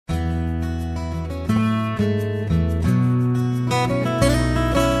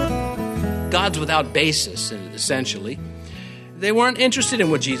gods without basis, essentially. They weren't interested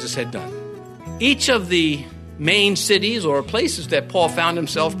in what Jesus had done. Each of the main cities or places that Paul found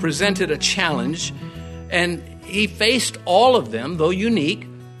himself presented a challenge, and he faced all of them, though unique.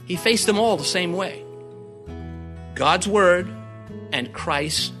 He faced them all the same way. God's word and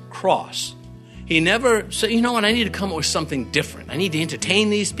Christ's cross. He never said, you know what, I need to come up with something different. I need to entertain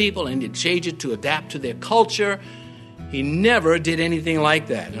these people. I need to change it to adapt to their culture. He never did anything like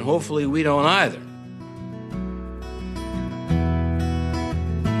that, and hopefully we don't either.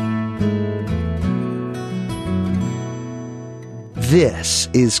 This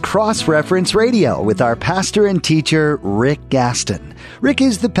is Cross-Reference Radio with our pastor and teacher, Rick Gaston. Rick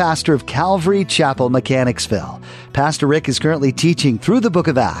is the pastor of Calvary Chapel, Mechanicsville. Pastor Rick is currently teaching through the book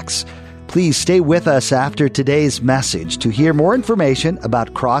of Acts. Please stay with us after today's message to hear more information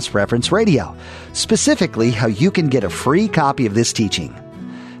about Cross-Reference Radio, specifically how you can get a free copy of this teaching.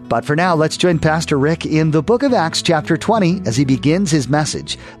 But for now, let's join Pastor Rick in the book of Acts chapter 20 as he begins his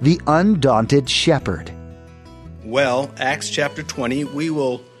message, The Undaunted Shepherd. Well, Acts chapter 20, we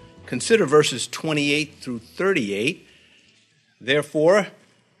will consider verses 28 through 38. Therefore,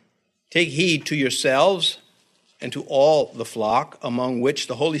 take heed to yourselves and to all the flock, among which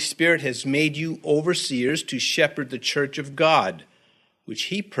the Holy Spirit has made you overseers to shepherd the church of God, which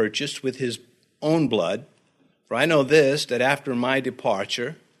he purchased with his own blood. For I know this, that after my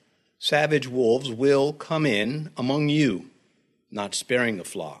departure, savage wolves will come in among you, not sparing the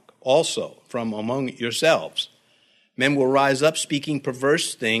flock. Also, from among yourselves, men will rise up speaking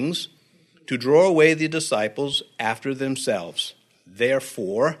perverse things to draw away the disciples after themselves.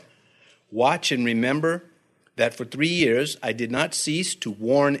 Therefore, watch and remember that for 3 years I did not cease to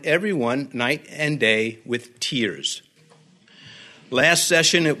warn everyone night and day with tears. Last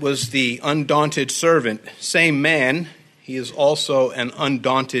session it was the undaunted servant. Same man, he is also an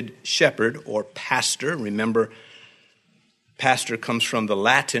undaunted shepherd or pastor. Remember, pastor comes from the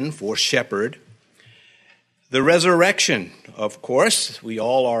Latin for shepherd. The resurrection, of course, we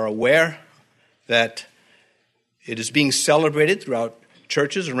all are aware that it is being celebrated throughout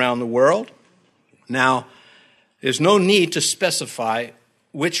churches around the world. Now, there's no need to specify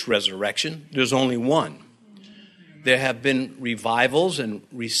which resurrection. There's only one. There have been revivals and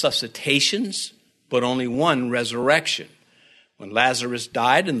resuscitations, but only one resurrection. When Lazarus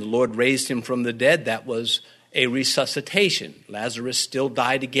died and the Lord raised him from the dead, that was a resuscitation. Lazarus still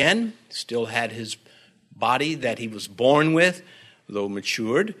died again, still had his body that he was born with, though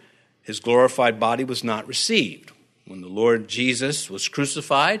matured. His glorified body was not received. When the Lord Jesus was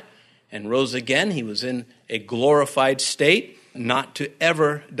crucified and rose again, he was in a glorified state, not to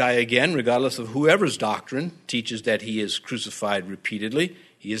ever die again, regardless of whoever's doctrine teaches that he is crucified repeatedly.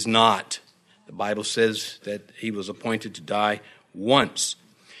 He is not. The Bible says that he was appointed to die once.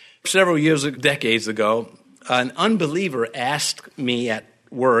 Several decades ago, an unbeliever asked me at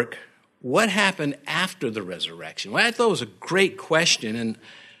work, what happened after the resurrection? Well, I thought it was a great question, and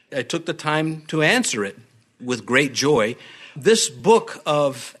I took the time to answer it with great joy. This book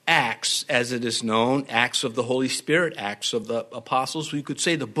of Acts, as it is known, Acts of the Holy Spirit, Acts of the Apostles, we could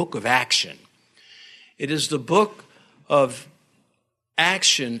say the book of action. It is the book of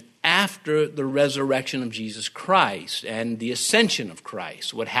action after the resurrection of Jesus Christ and the ascension of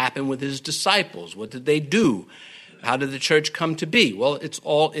Christ. What happened with his disciples? What did they do? How did the church come to be? Well, it's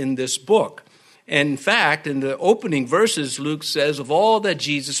all in this book. And in fact, in the opening verses, Luke says, of all that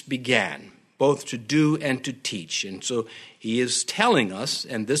Jesus began, both to do and to teach. And so he is telling us,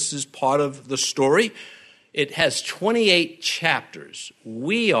 and this is part of the story, it has 28 chapters.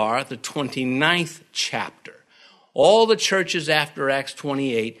 We are the 29th chapter. All the churches after Acts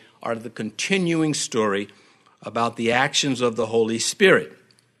 28 are the continuing story about the actions of the Holy Spirit.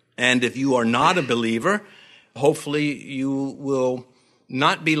 And if you are not a believer, hopefully you will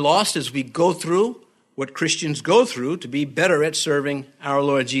not be lost as we go through what Christians go through to be better at serving our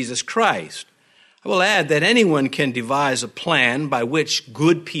Lord Jesus Christ. I will add that anyone can devise a plan by which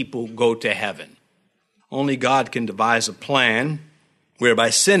good people go to heaven. Only God can devise a plan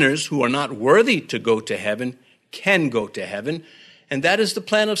whereby sinners who are not worthy to go to heaven can go to heaven, and that is the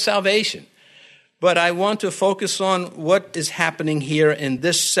plan of salvation. But I want to focus on what is happening here in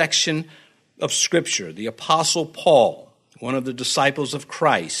this section of Scripture. The Apostle Paul, one of the disciples of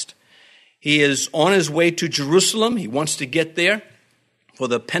Christ, he is on his way to Jerusalem. He wants to get there for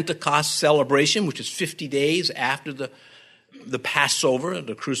the Pentecost celebration, which is 50 days after the Passover,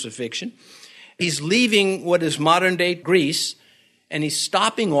 the crucifixion. He's leaving what is modern-day Greece, and he's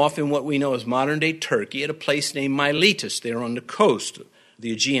stopping off in what we know as modern-day Turkey at a place named Miletus, there on the coast of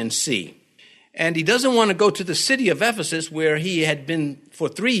the Aegean Sea. And he doesn't want to go to the city of Ephesus, where he had been for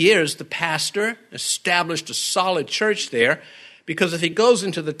 3 years the pastor, established a solid church there, because if he goes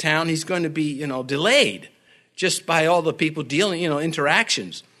into the town, he's going to be, delayed just by all the people dealing,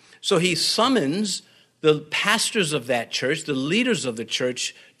 interactions. So he summons the pastors of that church, the leaders of the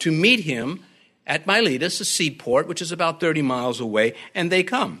church, to meet him at Miletus, a seaport, which is about 30 miles away, and they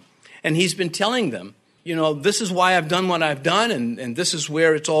come. And he's been telling them, this is why I've done what I've done, and this is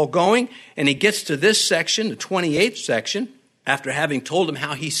where it's all going. And he gets to this section, the 28th section, after having told them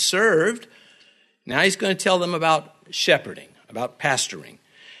how he served. Now he's going to tell them about shepherding, about pastoring.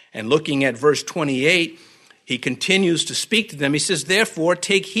 And looking at verse 28, he continues to speak to them. He says, "Therefore,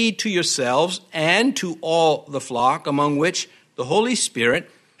 take heed to yourselves and to all the flock, among which the Holy Spirit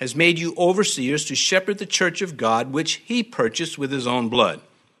has made you overseers to shepherd the church of God, which he purchased with his own blood."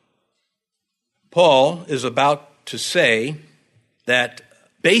 Paul is about to say that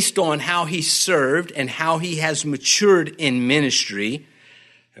based on how he served and how he has matured in ministry,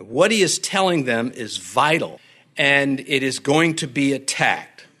 what he is telling them is vital, and it is going to be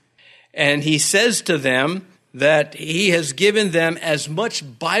attacked. And he says to them that he has given them as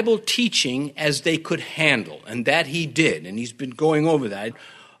much Bible teaching as they could handle, and that he did. And he's been going over that.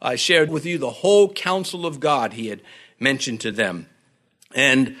 I shared with you the whole counsel of God he had mentioned to them.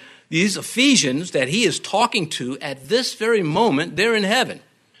 And these Ephesians that he is talking to at this very moment, they're in heaven.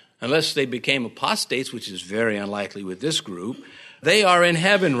 Unless they became apostates, which is very unlikely with this group, they are in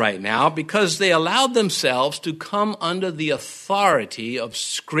heaven right now because they allowed themselves to come under the authority of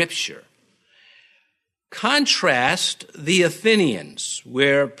Scripture. Contrast the Athenians,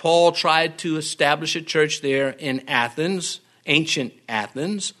 where Paul tried to establish a church there in Athens, ancient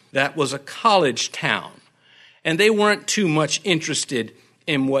Athens. That was a college town. And they weren't too much interested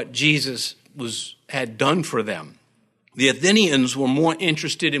in what Jesus had done for them. The Athenians were more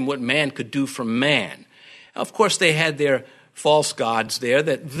interested in what man could do for man. Of course, they had their false gods there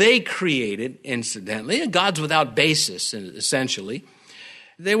that they created, incidentally, gods without basis, essentially.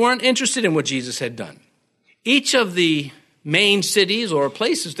 They weren't interested in what Jesus had done. Each of the main cities or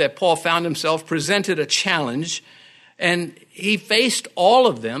places that Paul found himself presented a challenge, and he faced all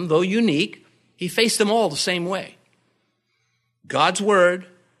of them, though unique. He faced them all the same way. God's word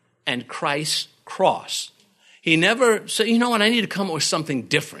and Christ's cross. He never said, I need to come up with something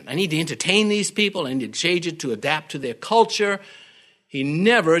different. I need to entertain these people. I need to change it to adapt to their culture. He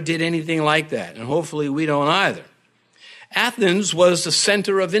never did anything like that, and hopefully we don't either. Athens was the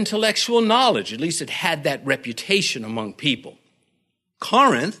center of intellectual knowledge. At least it had that reputation among people.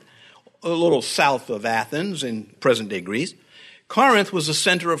 Corinth, a little south of Athens in present-day Greece, Corinth was the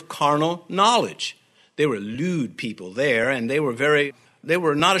center of carnal knowledge. They were lewd people there, and they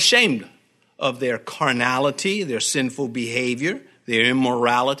were not ashamed of their carnality, their sinful behavior, their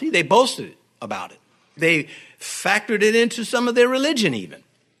immorality. They boasted about it. They factored it into some of their religion even.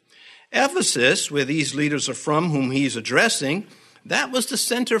 Ephesus, where these leaders are from, whom he's addressing, that was the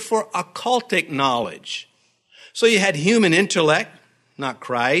center for occultic knowledge. So you had human intellect, not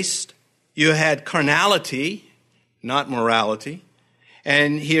Christ. You had carnality, not morality.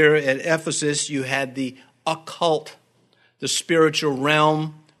 And here at Ephesus, you had the occult, the spiritual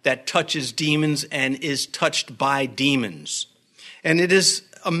realm that touches demons and is touched by demons. And it is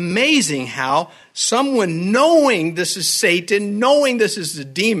amazing how someone knowing this is Satan, knowing this is the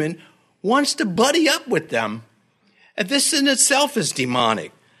demon, wants to buddy up with them. And this in itself is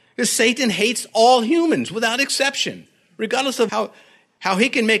demonic. Because Satan hates all humans without exception, regardless of how he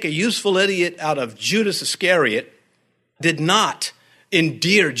can make a useful idiot out of Judas Iscariot, did not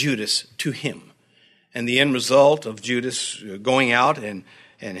endear Judas to him. And the end result of Judas going out and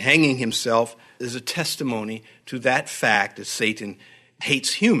hanging himself is a testimony to that fact that Satan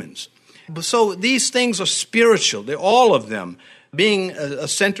hates humans. So these things are spiritual. They're all of them. Being a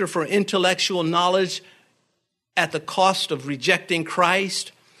center for intellectual knowledge at the cost of rejecting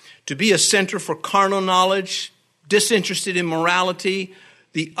Christ, to be a center for carnal knowledge, disinterested in morality,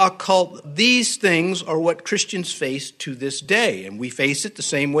 the occult. These things are what Christians face to this day, and we face it the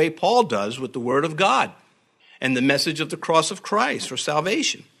same way Paul does with the Word of God and the message of the cross of Christ for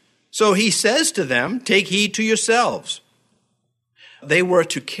salvation. So he says to them, take heed to yourselves. They were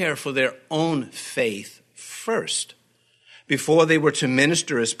to care for their own faith first. Before they were to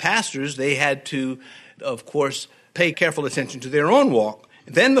minister as pastors, they had to, of course, pay careful attention to their own walk,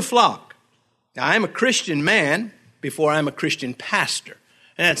 then the flock. Now, I'm a Christian man before I'm a Christian pastor,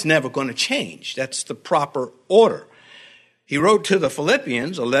 and that's never going to change. That's the proper order. He wrote to the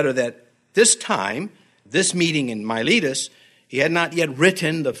Philippians a letter that this time, this meeting in Miletus, he had not yet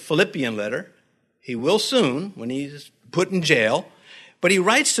written the Philippian letter. He will soon when he's put in jail. But he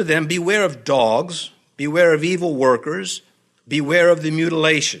writes to them, beware of dogs, beware of evil workers, beware of the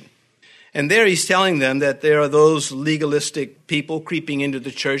mutilation. And there he's telling them that there are those legalistic people creeping into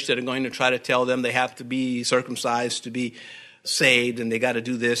the church that are going to try to tell them they have to be circumcised to be saved, and they got to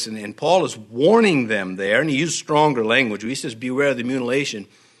do this. And Paul is warning them there, and he used stronger language. He says, beware of the mutilation.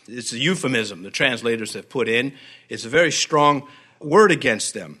 It's a euphemism the translators have put in. It's a very strong word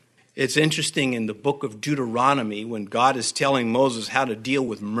against them. It's interesting in the book of Deuteronomy, when God is telling Moses how to deal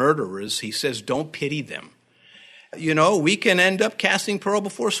with murderers, he says, don't pity them. You know, we can end up casting pearl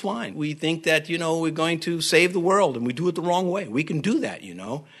before swine. We think that, we're going to save the world, and we do it the wrong way. We can do that,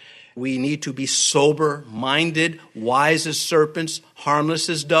 We need to be sober-minded, wise as serpents, harmless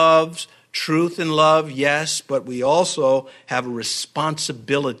as doves, truth and love, yes, but we also have a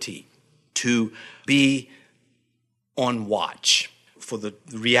responsibility to be on watch for the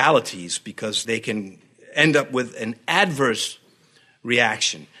realities, because they can end up with an adverse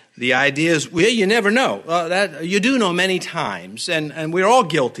reaction. The idea is, well, you never know. That you do know many times, and we're all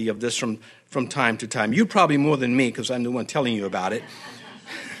guilty of this from time to time. You probably more than me, because I'm the one telling you about it.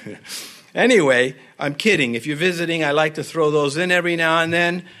 Anyway, I'm kidding. If you're visiting, I like to throw those in every now and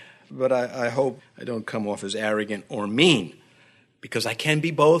then, but I hope I don't come off as arrogant or mean, because I can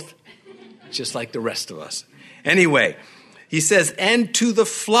be both, just like the rest of us. Anyway, he says, and to the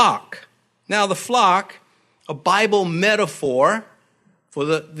flock. Now, the flock, a Bible metaphor for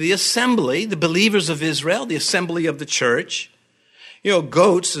the assembly, the believers of Israel, the assembly of the church.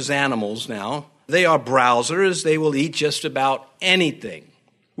 Goats as animals now, they are browsers. They will eat just about anything.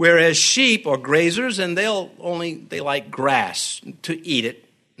 Whereas sheep are grazers, and they like grass, to eat it,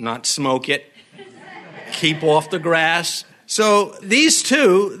 not smoke it, keep off the grass. So these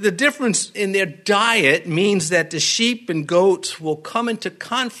two, the difference in their diet means that the sheep and goats will come into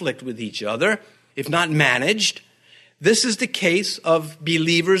conflict with each other if not managed. This is the case of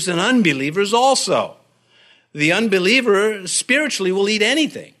believers and unbelievers also. The unbeliever spiritually will eat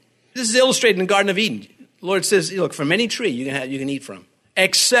anything. This is illustrated in the Garden of Eden. The Lord says, look, from any tree you can eat from,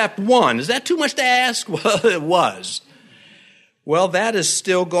 except one. Is that too much to ask? Well, it was. Well, that is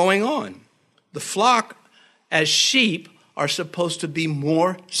still going on. The flock, as sheep, are supposed to be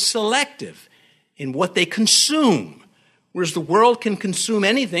more selective in what they consume. Whereas the world can consume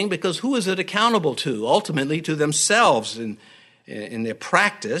anything, because who is it accountable to? Ultimately to themselves in their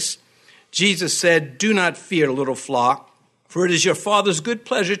practice. Jesus said, do not fear, little flock, for it is your Father's good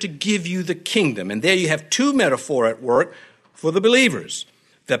pleasure to give you the kingdom. And there you have two metaphors at work for the believers.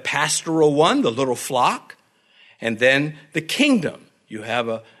 The pastoral one, the little flock, and then the kingdom. You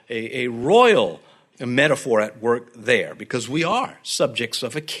have a royal metaphor at work there, because we are subjects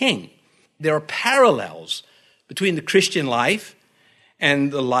of a king. There are parallels between the Christian life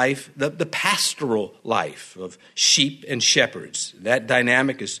and the pastoral life of sheep and shepherds. That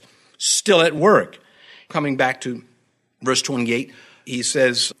dynamic is still at work. Coming back to verse 28, he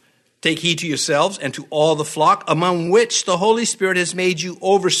says, take heed to yourselves and to all the flock among which the Holy Spirit has made you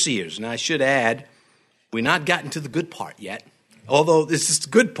overseers. And I should add, we've not gotten to the good part yet, although this is the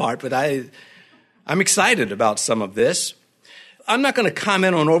good part, but I'm excited about some of this. I'm not going to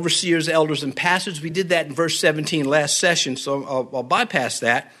comment on overseers, elders, and pastors. We did that in verse 17 last session, so I'll bypass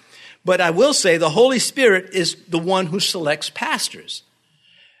that. But I will say the Holy Spirit is the one who selects pastors.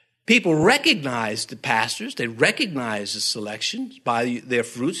 People recognize the pastors. They recognize the selections. By their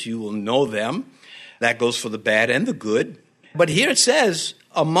fruits, you will know them. That goes for the bad and the good. But here it says,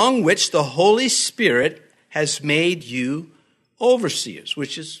 among which the Holy Spirit has made you overseers,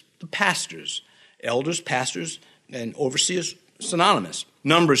 which is the pastors. Elders, pastors, and overseers, synonymous.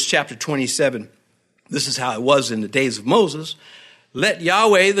 Numbers chapter 27, this is how it was in the days of Moses. Let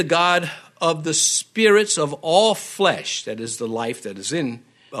Yahweh, the God of the spirits of all flesh, that is the life that is in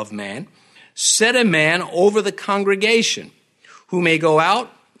of man, set a man over the congregation, who may go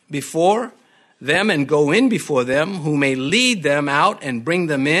out before them and go in before them, who may lead them out and bring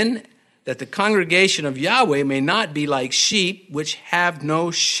them in, that the congregation of Yahweh may not be like sheep which have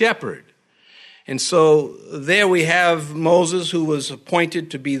no shepherd. And so there we have Moses, who was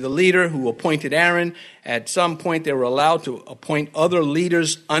appointed to be the leader, who appointed Aaron. At some point, they were allowed to appoint other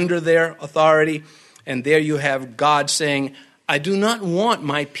leaders under their authority. And there you have God saying, I do not want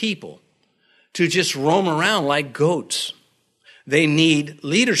my people to just roam around like goats. They need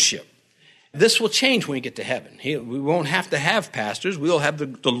leadership. This will change when we get to heaven. We won't have to have pastors. We'll have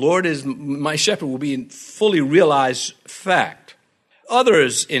the Lord is my shepherd will be in fully realized fact.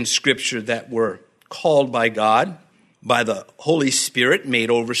 Others in Scripture that were called by God, by the Holy Spirit, made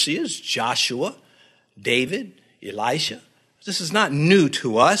overseers, Joshua, David, Elisha. This is not new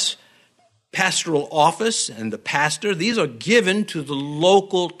to us. pastoral office and the pastor, these are given to the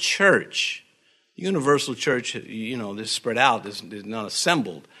local church. The universal church, they're spread out, they're not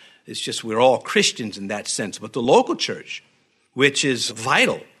assembled. It's just we're all Christians in that sense. But the local church, which is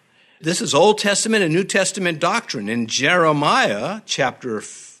vital. This is Old Testament and New Testament doctrine. In Jeremiah chapter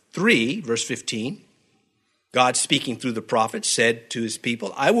 3, verse 15, God speaking through the prophet said to his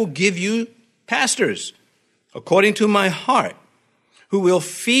people, I will give you pastors according to my heart, who will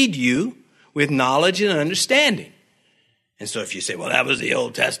feed you with knowledge and understanding. And so if you say, well, that was the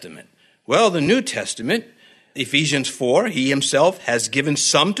Old Testament. Well, the New Testament, Ephesians 4, he himself has given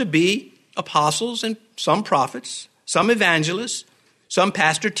some to be apostles and some prophets, some evangelists, some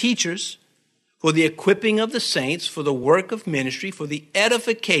pastor teachers, for the equipping of the saints, for the work of ministry, for the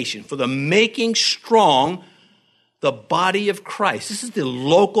edification, for the making strong the body of Christ. This is the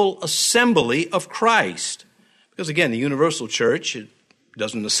local assembly of Christ. Because again, the universal church, it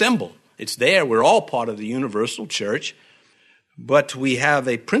doesn't assemble. It's there. We're all part of the universal church. But we have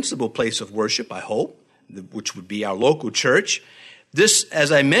a principal place of worship, I hope, which would be our local church. This,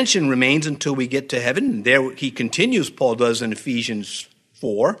 as I mentioned, remains until we get to heaven. There he continues, Paul does in Ephesians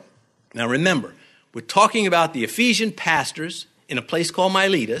 4. Now remember, we're talking about the Ephesian pastors in a place called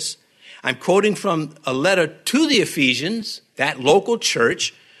Miletus. I'm quoting from a letter to the Ephesians, that local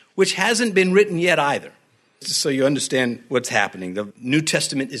church, which hasn't been written yet either. So you understand what's happening. The New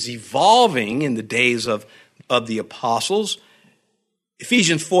Testament is evolving in the days of the apostles.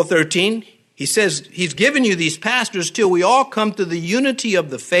 Ephesians 4:13, he says he's given you these pastors till we all come to the unity of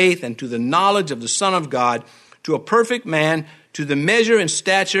the faith and to the knowledge of the Son of God, to a perfect man, to the measure and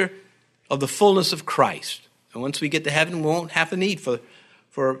stature of the fullness of Christ. And once we get to heaven, we won't have a need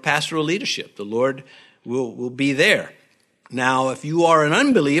for pastoral leadership. The Lord will be there. Now, if you are an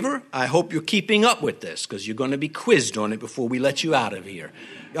unbeliever, I hope you're keeping up with this because you're going to be quizzed on it before we let you out of here.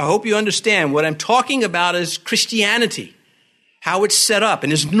 I hope you understand what I'm talking about is Christianity, how it's set up.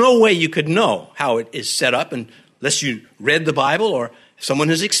 And there's no way you could know how it is set up unless you read the Bible or someone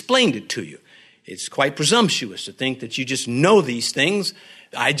has explained it to you. It's quite presumptuous to think that you just know these things.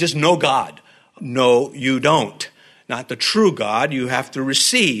 I just know God. No, you don't. Not the true God. You have to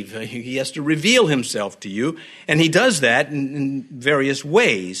receive. He has to reveal himself to you. And he does that in various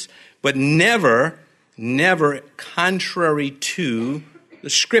ways, but never contrary to the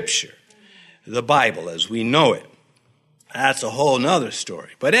Scripture, the Bible as we know it. That's a whole nother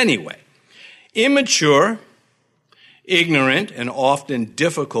story. But anyway, immature, ignorant, and often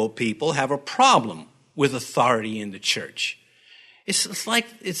difficult people have a problem with authority in the church. It's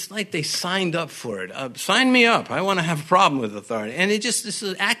like they signed up for it. Sign me up. I want to have a problem with authority. And this is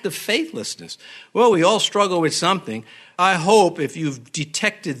an act of faithlessness. Well, we all struggle with something. I hope if you've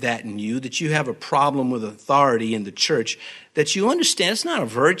detected that in you, that you have a problem with authority in the church, that you understand it's not a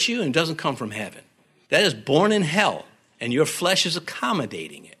virtue and doesn't come from heaven. That is born in hell, and your flesh is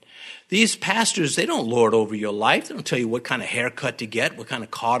accommodating it. These pastors, they don't lord over your life. They don't tell you what kind of haircut to get, what kind of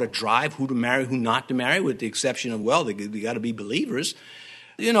car to drive, who to marry, who not to marry, with the exception of, well, they got to be believers.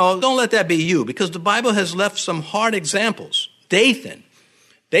 Don't let that be you, because the Bible has left some hard examples. Dathan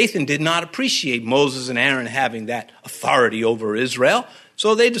did not appreciate Moses and Aaron having that authority over Israel,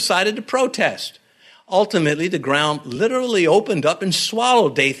 so they decided to protest. Ultimately, the ground literally opened up and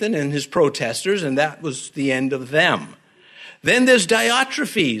swallowed Dathan and his protesters, and that was the end of them. Then there's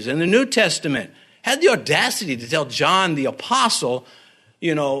Diotrephes in the New Testament. Had the audacity to tell John the apostle,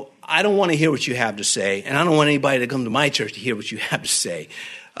 I don't want to hear what you have to say, and I don't want anybody to come to my church to hear what you have to say.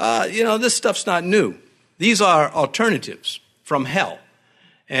 This stuff's not new. These are alternatives from hell,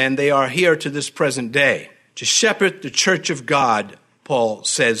 and they are here to this present day. To shepherd the church of God, Paul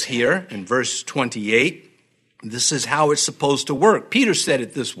says here in verse 28, this is how it's supposed to work. Peter said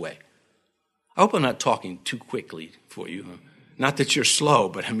it this way. I hope I'm not talking too quickly for you. Not that you're slow,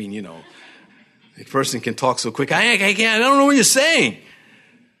 but a person can talk so quick. I don't know what you're saying.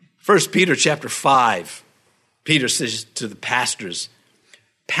 1 Peter chapter 5, Peter says to the pastors,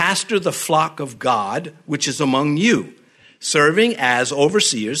 pastor the flock of God, which is among you, serving as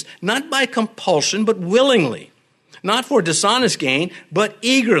overseers, not by compulsion, but willingly, not for dishonest gain, but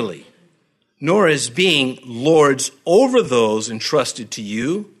eagerly, nor as being lords over those entrusted to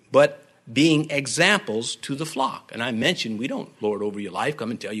you, but being examples to the flock. And I mentioned we don't lord over your life,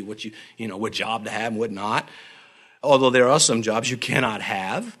 come and tell you what job to have and what not. Although there are some jobs you cannot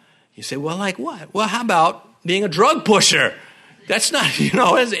have. You say, well, like what? Well, how about being a drug pusher? That's not,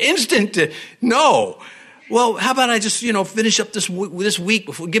 it's instant to, no. Well, how about I just, finish up this week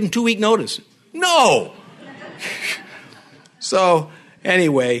before, give them 2-week notice? No. So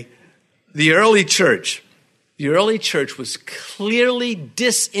anyway, the early church, The early church was clearly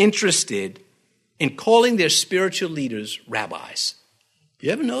disinterested in calling their spiritual leaders rabbis. You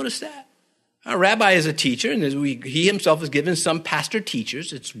ever notice that? A rabbi is a teacher, and he himself is given some pastor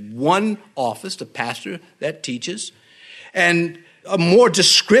teachers. It's one office, the pastor that teaches. And a more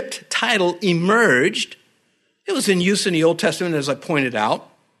descriptive title emerged. It was in use in the Old Testament, as I pointed out.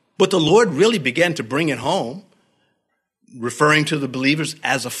 But the Lord really began to bring it home, referring to the believers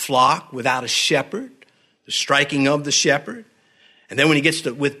as a flock without a shepherd, the striking of the shepherd. And then when he gets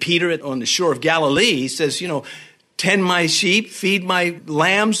with Peter on the shore of Galilee, he says, tend my sheep, feed my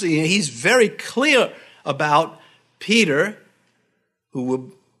lambs. He's very clear about Peter, who was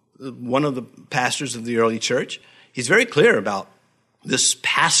one of the pastors of the early church. He's very clear about this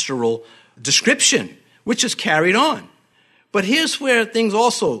pastoral description, which is carried on. But here's where things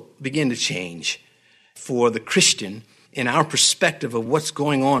also begin to change for the Christian in our perspective of what's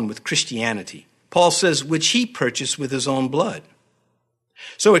going on with Christianity. Paul says, which he purchased with his own blood.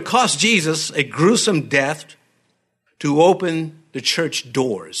 So it cost Jesus a gruesome death to open the church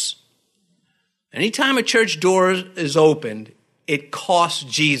doors. Anytime a church door is opened, it costs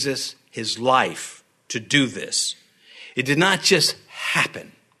Jesus his life to do this. It did not just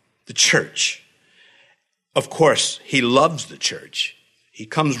happen. The church. Of course, he loves the church. He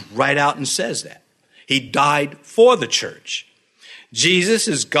comes right out and says that. He died for the church. Jesus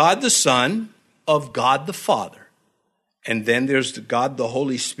is God the Son of God the Father. And then there's God the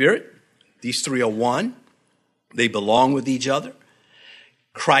Holy Spirit. These three are one. They belong with each other.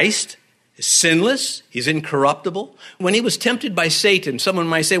 Christ is sinless. He's incorruptible. When he was tempted by Satan, someone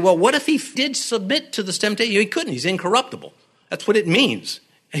might say, well, what if he did submit to this temptation? He couldn't. He's incorruptible. That's what it means.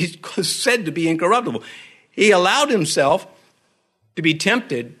 He's said to be incorruptible. He allowed himself to be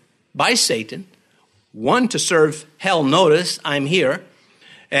tempted by Satan, one, to serve hell notice, I'm here,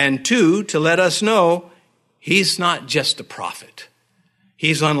 and two, to let us know he's not just a prophet.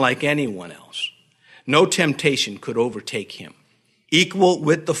 He's unlike anyone else. No temptation could overtake him. Equal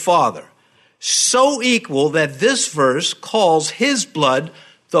with the Father. So equal that this verse calls his blood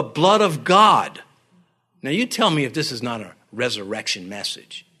the blood of God. Now you tell me if this is not a resurrection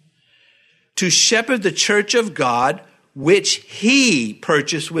message. To shepherd the church of God, which he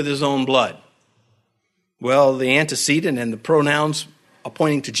purchased with his own blood. Well, the antecedent and the pronouns are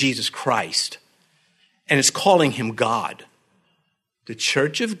pointing to Jesus Christ. And it's calling him God. The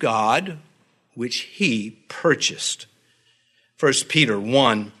church of God, which he purchased. 1 Peter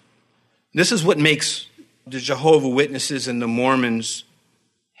 1. This is what makes the Jehovah's Witnesses and the Mormons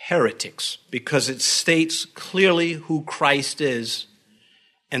heretics, because it states clearly who Christ is,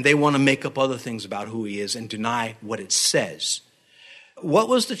 and they want to make up other things about who he is and deny what it says. What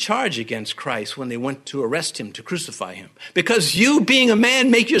was the charge against Christ when they went to arrest him, to crucify him? Because you, being a man,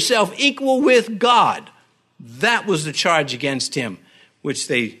 make yourself equal with God. That was the charge against him, which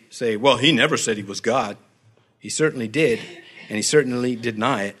they say, well, he never said he was God. He certainly did, and he certainly did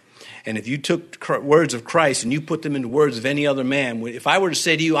deny it. And if you took words of Christ and you put them into words of any other man, if I were to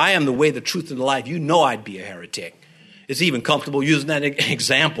say to you, I am the way, the truth, and the life, you know I'd be a heretic. It's even comfortable using that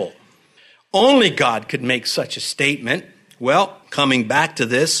example. Only God could make such a statement. Well, coming back to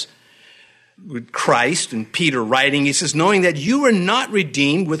this, with Christ and Peter writing, he says, knowing that you were not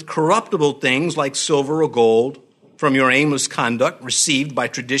redeemed with corruptible things like silver or gold from your aimless conduct received by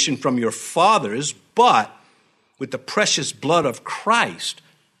tradition from your fathers, but with the precious blood of Christ.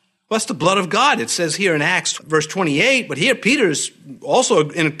 What's the blood of God? It says here in Acts verse 28, but here Peter is also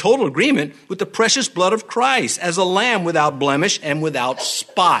in a total agreement with the precious blood of Christ as a lamb without blemish and without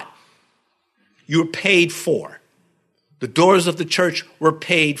spot. You were paid for. The doors of the church were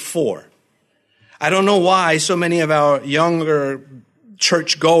paid for. I don't know why so many of our younger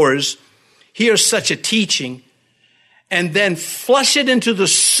churchgoers hear such a teaching and then flush it into the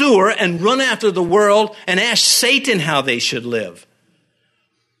sewer and run after the world and ask Satan how they should live.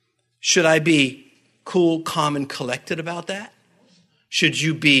 Should I be cool, calm, and collected about that? Should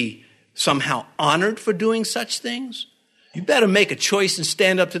you be somehow honored for doing such things? You better make a choice and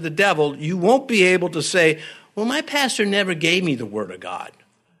stand up to the devil. You won't be able to say, well, my pastor never gave me the word of God.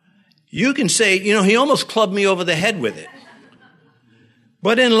 You can say, he almost clubbed me over the head with it.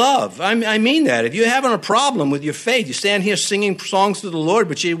 But in love, I mean that. If you're having a problem with your faith, you stand here singing songs to the Lord,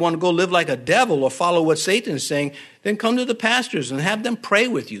 but you want to go live like a devil or follow what Satan is saying, then come to the pastors and have them pray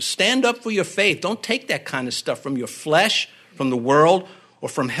with you. Stand up for your faith. Don't take that kind of stuff from your flesh, from the world, or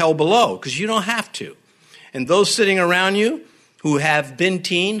from hell below, because you don't have to. And those sitting around you who have been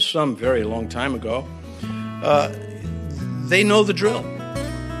teens, some very long time ago, they know the drill.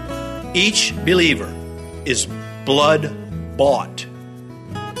 Each believer is blood bought.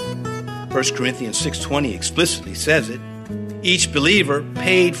 1 Corinthians 6:20 explicitly says it. Each believer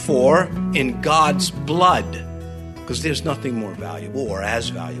paid for in God's blood, because there's nothing more valuable or as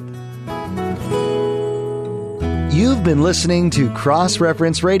valuable. You've been listening to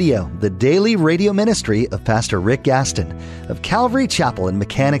Cross-Reference Radio, the daily radio ministry of Pastor Rick Gaston of Calvary Chapel in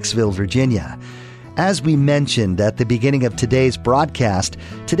Mechanicsville, Virginia. As we mentioned at the beginning of today's broadcast,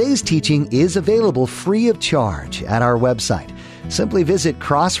 today's teaching is available free of charge at our website. Simply visit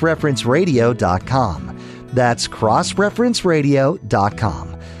crossreferenceradio.com. That's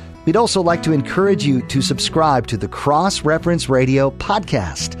crossreferenceradio.com. We'd also like to encourage you to subscribe to the Cross-Reference Radio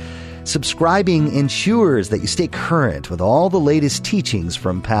podcast. Subscribing ensures that you stay current with all the latest teachings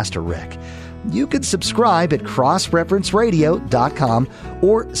from Pastor Rick. You can subscribe at crossreferenceradio.com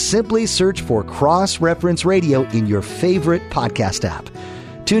or simply search for Cross-Reference Radio in your favorite podcast app.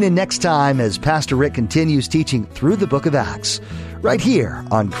 Tune in next time as Pastor Rick continues teaching through the book of Acts, right here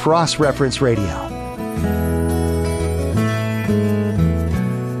on Cross-Reference Radio.